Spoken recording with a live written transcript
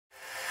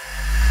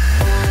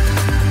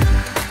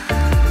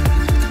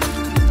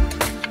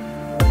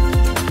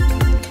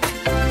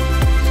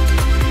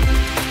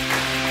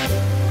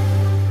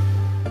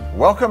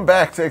Welcome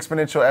back to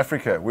Exponential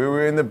Africa.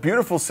 We're in the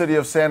beautiful city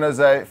of San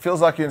Jose. It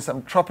feels like you're in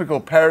some tropical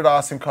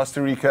paradise in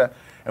Costa Rica.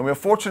 And we're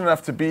fortunate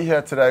enough to be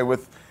here today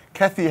with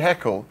Cathy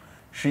Hackl.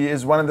 She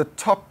is one of the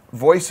top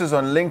voices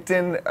on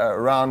LinkedIn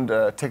around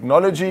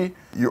technology.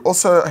 You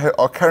also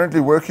are currently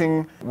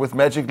working with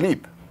Magic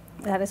Leap.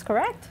 That is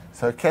correct.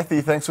 So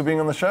Cathy, thanks for being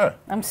on the show.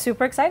 I'm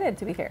super excited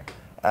to be here.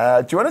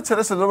 Do you want to tell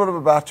us a little bit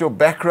about your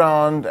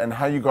background and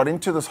how you got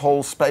into this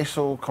whole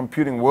spatial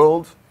computing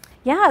world?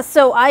 Yeah,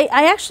 so I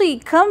actually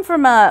come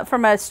from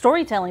a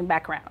storytelling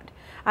background.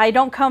 I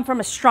don't come from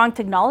a strong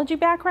technology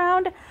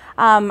background.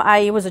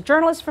 I was a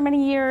journalist for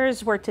many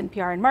years, worked in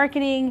PR and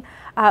marketing,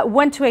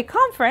 went to a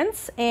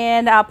conference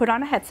and put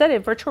on a headset, a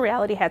virtual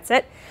reality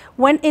headset,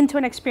 went into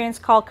an experience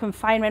called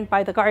Confinement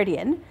by the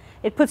Guardian.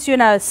 It puts you in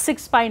a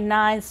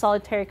 6x9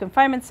 solitary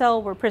confinement cell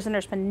where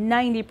prisoners spend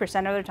 90%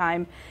 of their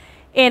time.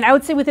 And I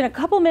would say within a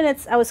couple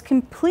minutes, I was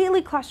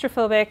completely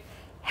claustrophobic,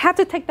 had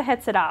to take the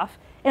headset off,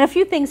 and a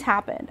few things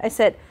happened. I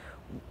said,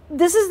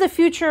 this is the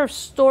future of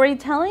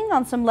storytelling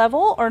on some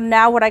level, or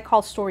now what I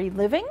call story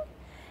living,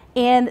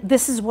 and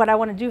this is what I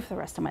want to do for the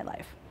rest of my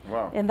life.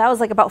 Wow. And that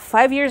was like about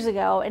 5 years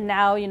ago, and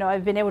now, you know,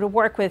 I've been able to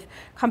work with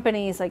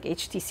companies like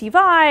HTC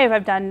Vive.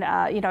 I've done,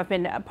 you know, I've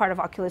been a part of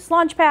Oculus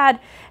Launchpad,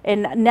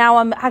 and now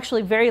I'm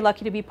actually very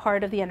lucky to be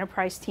part of the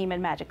enterprise team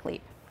in Magic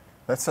Leap.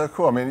 That's so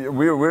cool. I mean,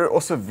 we're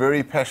also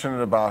very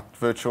passionate about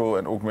virtual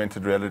and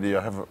augmented reality.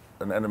 I have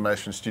an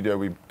animation studio.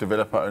 We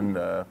develop our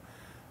own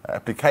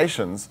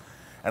applications,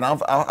 and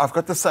I've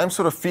got the same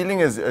sort of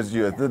feeling as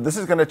you. This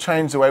is going to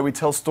change the way we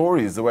tell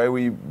stories, the way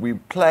we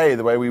play,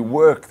 the way we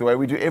work, the way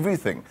we do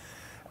everything.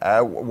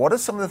 What are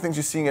some of the things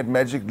you're seeing at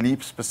Magic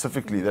Leap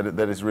specifically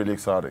that is really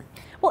exciting?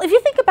 Well, if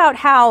you think about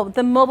how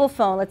the mobile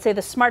phone, let's say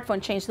the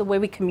smartphone, changed the way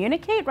we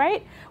communicate,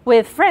 right,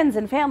 with friends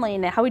and family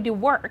and how we do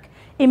work,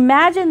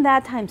 imagine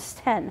that times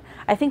 10.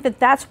 I think that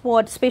that's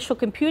what spatial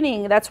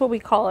computing, that's what we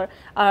call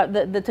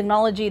the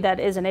technology that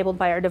is enabled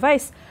by our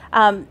device.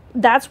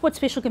 That's what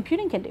spatial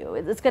computing can do.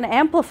 It's going to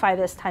amplify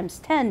this times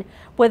 10,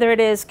 whether it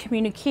is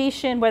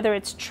communication, whether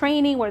it's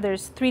training, whether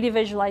it's 3D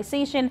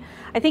visualization.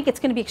 I think it's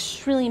going to be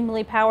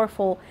extremely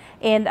powerful.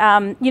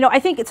 And, you know, I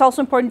think it's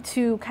also important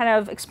to kind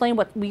of explain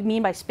what we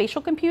mean by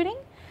spatial computing.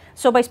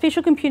 So by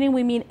spatial computing,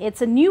 we mean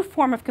it's a new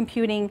form of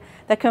computing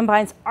that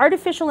combines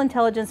artificial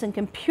intelligence and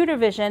computer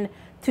vision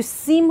to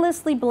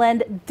seamlessly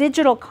blend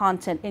digital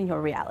content in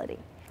your reality.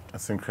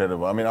 That's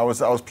incredible. I mean, I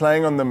was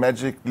playing on the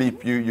Magic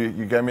Leap.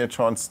 You gave me a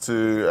chance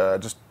to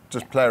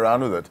just play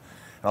around with it.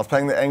 And I was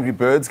playing the Angry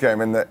Birds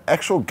game, and the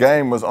actual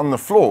game was on the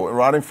floor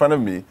right in front of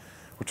me,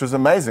 which was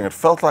amazing. It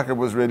felt like it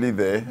was really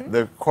there. Mm-hmm.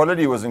 The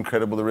quality was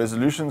incredible. The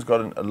resolution's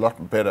gotten a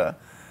lot better.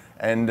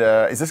 And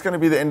is this going to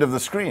be the end of the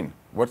screen?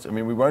 I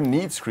mean, we won't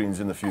need screens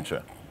in the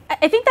future.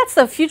 I think that's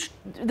the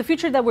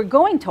future that we're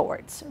going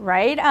towards,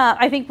 right?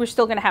 I think we're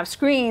still going to have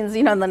screens,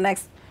 you know, in the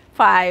next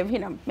 5, you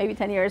know, maybe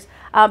 10 years.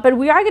 But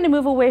we are going to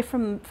move away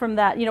from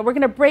that. You know, we're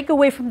going to break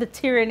away from the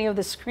tyranny of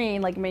the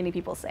screen, like many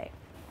people say.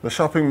 The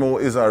shopping mall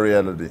is our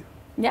reality.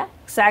 Yeah,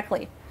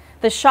 exactly.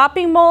 The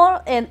shopping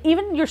mall and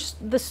even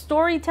the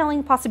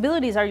storytelling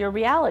possibilities are your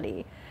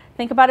reality.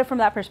 Think about it from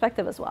that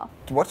perspective as well.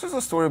 What is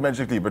the story of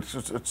Magic Leap?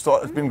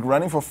 It's been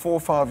running for 4 or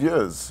 5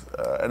 years,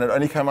 and it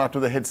only came out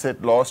with a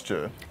headset last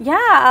year.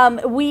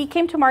 Yeah, we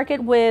came to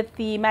market with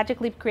the Magic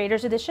Leap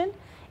Creators Edition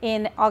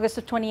in August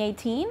of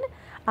 2018.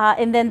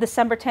 And then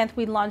December 10th,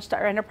 we launched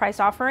our enterprise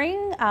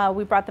offering.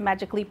 We brought the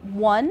Magic Leap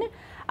 1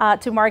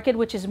 to market,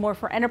 which is more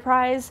for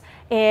enterprise.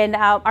 And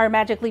our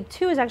Magic Leap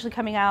 2 is actually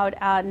coming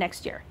out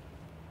next year.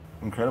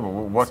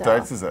 Incredible. What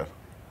dates is that?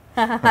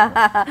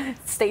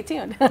 Stay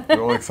tuned. It's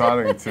all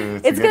exciting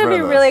to It's going to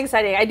be really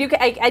exciting.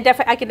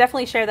 I can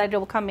definitely share that it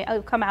will come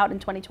out in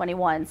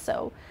 2021.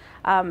 So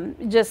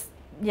just,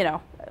 you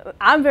know,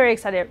 I'm very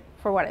excited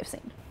for what I've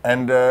seen.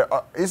 And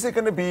is it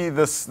going to be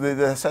this,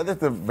 they say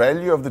that the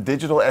value of the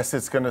digital asset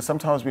is going to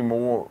sometimes be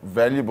more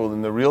valuable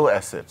than the real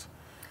asset.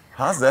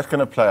 How's that going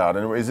to play out?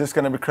 And is this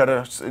going to create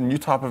a new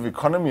type of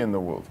economy in the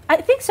world? I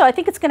think so. I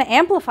think it's going to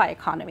amplify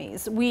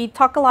economies. We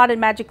talk a lot in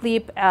Magic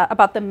Leap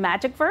about the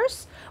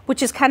Magicverse,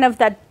 which is kind of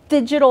that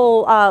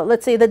digital,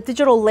 let's say the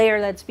digital layer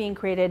that's being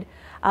created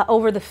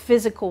over the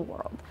physical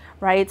world,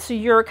 right? So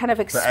you're kind of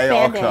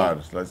expanding.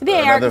 The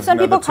AR cloud. Some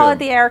people call it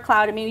the AR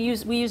cloud. I mean,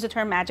 we use the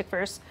term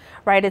Magicverse,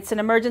 right? It's an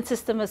emergent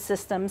system of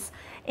systems.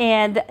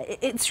 And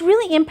it's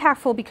really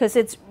impactful because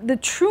it's the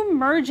true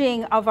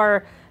merging of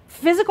our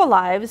physical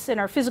lives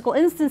and our physical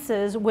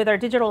instances with our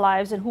digital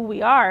lives and who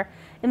we are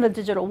in the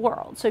digital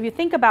world. So if you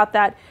think about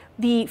that,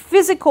 the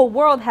physical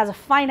world has a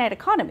finite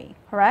economy,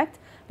 correct?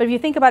 But if you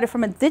think about it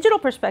from a digital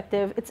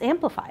perspective, it's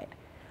amplified.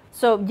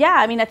 So yeah,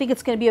 I mean, I think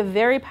it's going to be a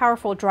very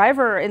powerful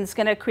driver and it's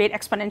going to create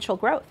exponential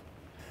growth.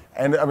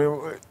 And I mean,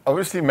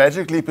 obviously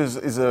Magic Leap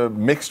is a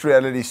mixed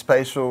reality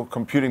spatial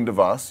computing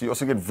device. You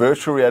also get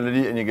virtual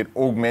reality and you get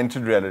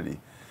augmented reality.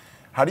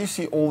 How do you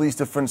see all these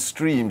different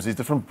streams, these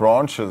different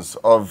branches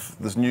of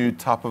this new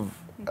type of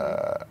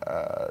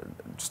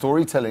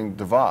storytelling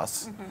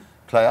device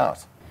play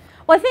out?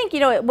 Well, I think,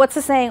 what's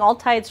the saying, all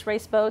tides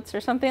race boats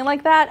or something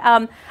like that.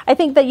 I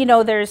think that,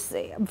 there's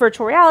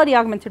virtual reality,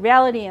 augmented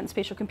reality, and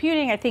spatial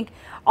computing. I think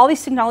all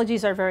these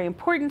technologies are very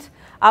important.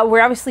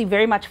 We're obviously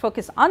very much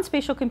focused on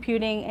spatial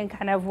computing and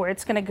kind of where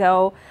it's going to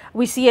go.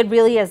 We see it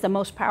really as the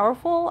most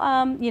powerful,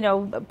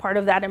 part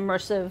of that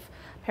immersive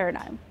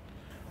paradigm.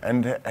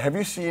 And have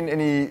you seen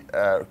any,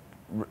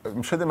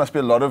 I'm sure there must be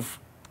a lot of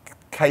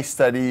case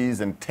studies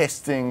and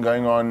testing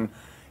going on.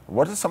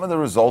 What are some of the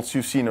results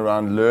you've seen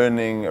around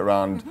learning,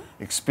 around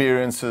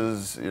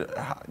experiences?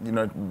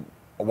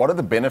 What are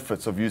the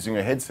benefits of using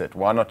a headset?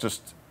 Why not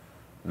just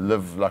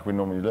live like we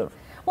normally live?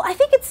 Well, I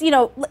think it's,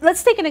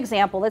 let's take an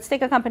example. Let's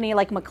take a company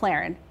like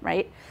McLaren,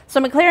 right? So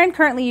McLaren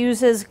currently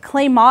uses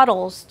clay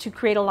models to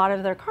create a lot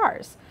of their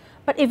cars.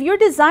 But if you're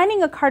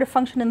designing a car to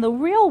function in the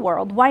real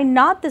world, why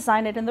not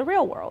design it in the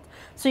real world?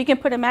 So you can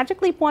put a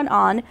Magic Leap 1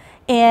 on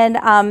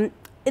and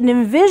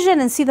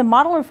envision and see the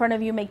model in front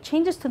of you, make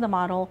changes to the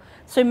model.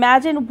 So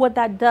imagine what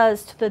that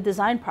does to the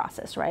design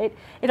process, right?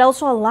 It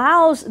also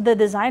allows the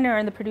designer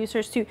and the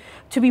producers to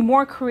be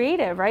more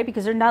creative, right?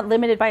 Because they're not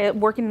limited by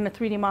working in a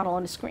 3D model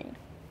on a screen.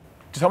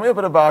 Tell me a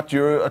bit about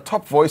you're a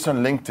top voice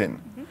on LinkedIn.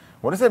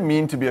 What does that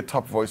mean to be a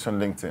top voice on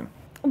LinkedIn?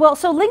 Well,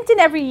 so LinkedIn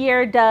every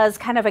year does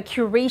kind of a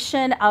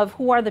curation of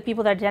who are the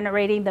people that are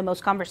generating the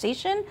most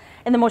conversation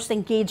and the most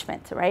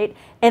engagement, right?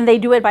 And they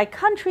do it by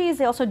countries,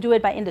 they also do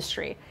it by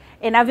industry.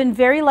 And I've been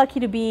very lucky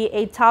to be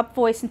a top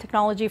voice in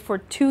technology for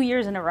 2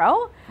 years in a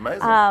row.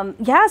 Amazing.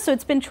 Yeah, so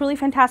it's been truly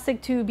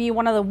fantastic to be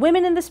one of the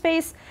women in the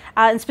space,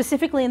 and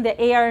specifically in the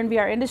AR and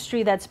VR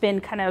industry that's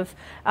been kind of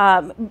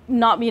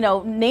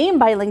named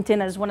by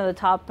LinkedIn as one of the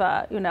top,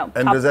 And top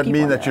does that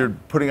mean that there. you're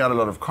putting out a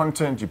lot of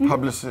content, you're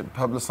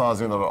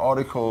publicizing a lot of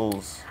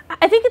articles?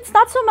 I think it's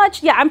not so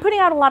much, I'm putting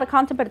out a lot of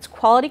content, but it's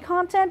quality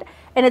content,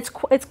 and it's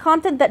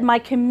content that my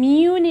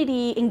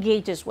community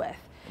engages with.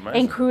 Amazing.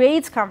 And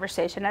creates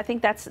conversation. I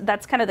think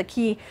that's kind of the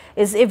key,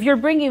 is if you're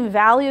bringing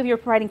value, if you're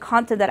providing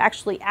content that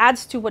actually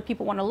adds to what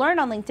people want to learn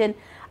on LinkedIn,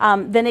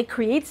 then it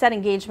creates that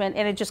engagement,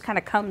 and it just kind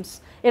of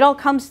comes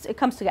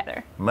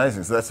together.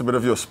 Amazing. So that's a bit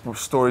of your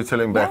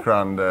storytelling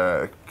background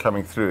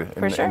coming through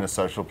in a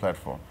social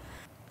platform.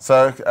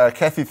 So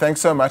Cathy,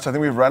 thanks so much. I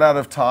think we've run out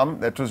of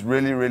time. That was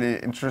really, really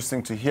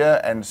interesting to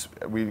hear, and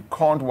we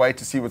can't wait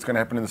to see what's going to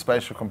happen in the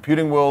spatial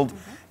computing world.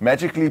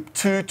 Magic Leap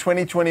 2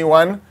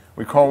 2021.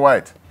 We can't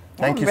wait.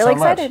 Thank you so much.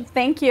 I'm really excited.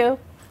 Thank you.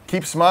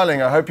 Keep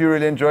smiling. I hope you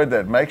really enjoyed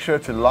that. Make sure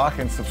to like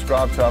and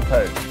subscribe to our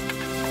page.